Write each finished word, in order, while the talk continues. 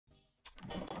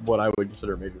what I would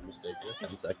consider a major mistake in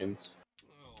 10 seconds.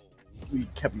 We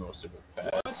kept most of it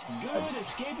fast. Let's go to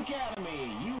Escape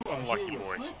Academy. You are Unlucky here with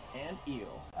boy. Slip and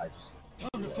Eel. I just...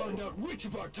 Time to find out which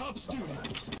of our top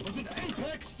students was an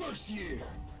Apex first year.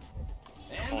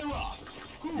 And they're off.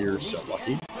 You're so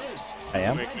lucky. First. I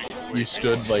am? You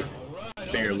stood, like,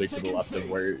 barely to the left of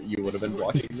where you would have been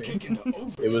blocking me.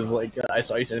 It was like, I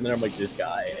saw you sitting there, I'm like, this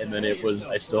guy, and then it was,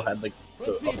 I still had, like,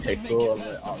 a pixel, I'm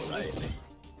like, alright.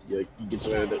 You get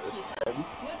away with it this time.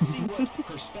 Let's see what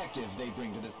perspective they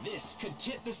bring to this. This could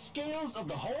tip the scales of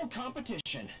the whole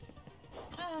competition.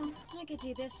 Oh, I could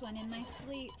do this one in my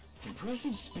sleep.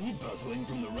 Impressive speed puzzling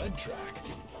from the red track.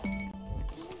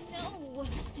 No,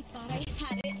 I thought I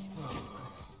had it.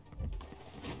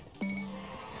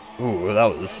 Ooh, that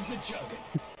was...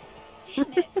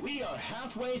 Damn it. We are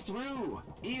halfway through.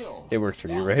 Eel. It worked for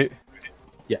you, right?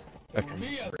 Yeah. For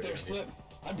me out there, Slip,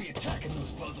 I'd be attacking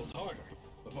those puzzles harder.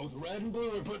 But both red and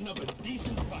blue are putting up a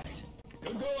decent fight.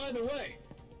 Could go either way.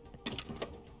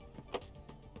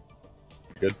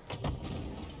 Good.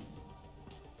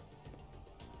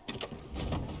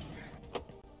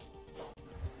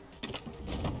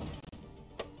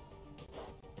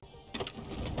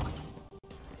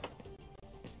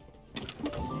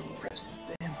 Press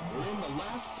the damn We're in the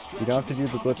last stretch You don't have to do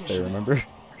the glitch there, remember?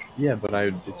 Yeah, but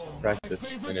it's practice,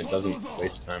 and it doesn't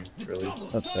waste time, really.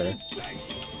 That's fair.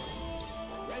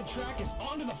 Red track is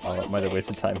onto the Oh, final it might have phase.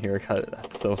 wasted time here. I cut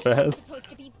it so fast. Supposed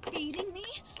to be beating me?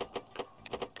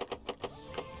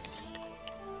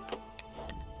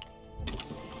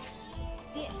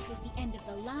 This is the end of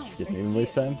the line. Didn't even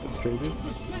waste time. That's crazy.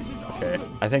 Okay,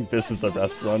 I think this is the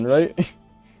best run, right?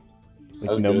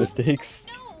 Like, no good. mistakes.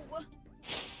 No!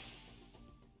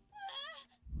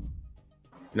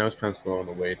 Now it's kind of slow on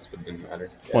the weights, but it didn't matter.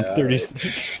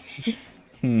 136.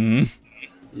 Hmm.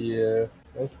 Yeah,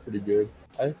 that's pretty good.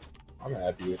 I'm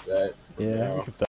happy with that. Yeah, Now. we can stop.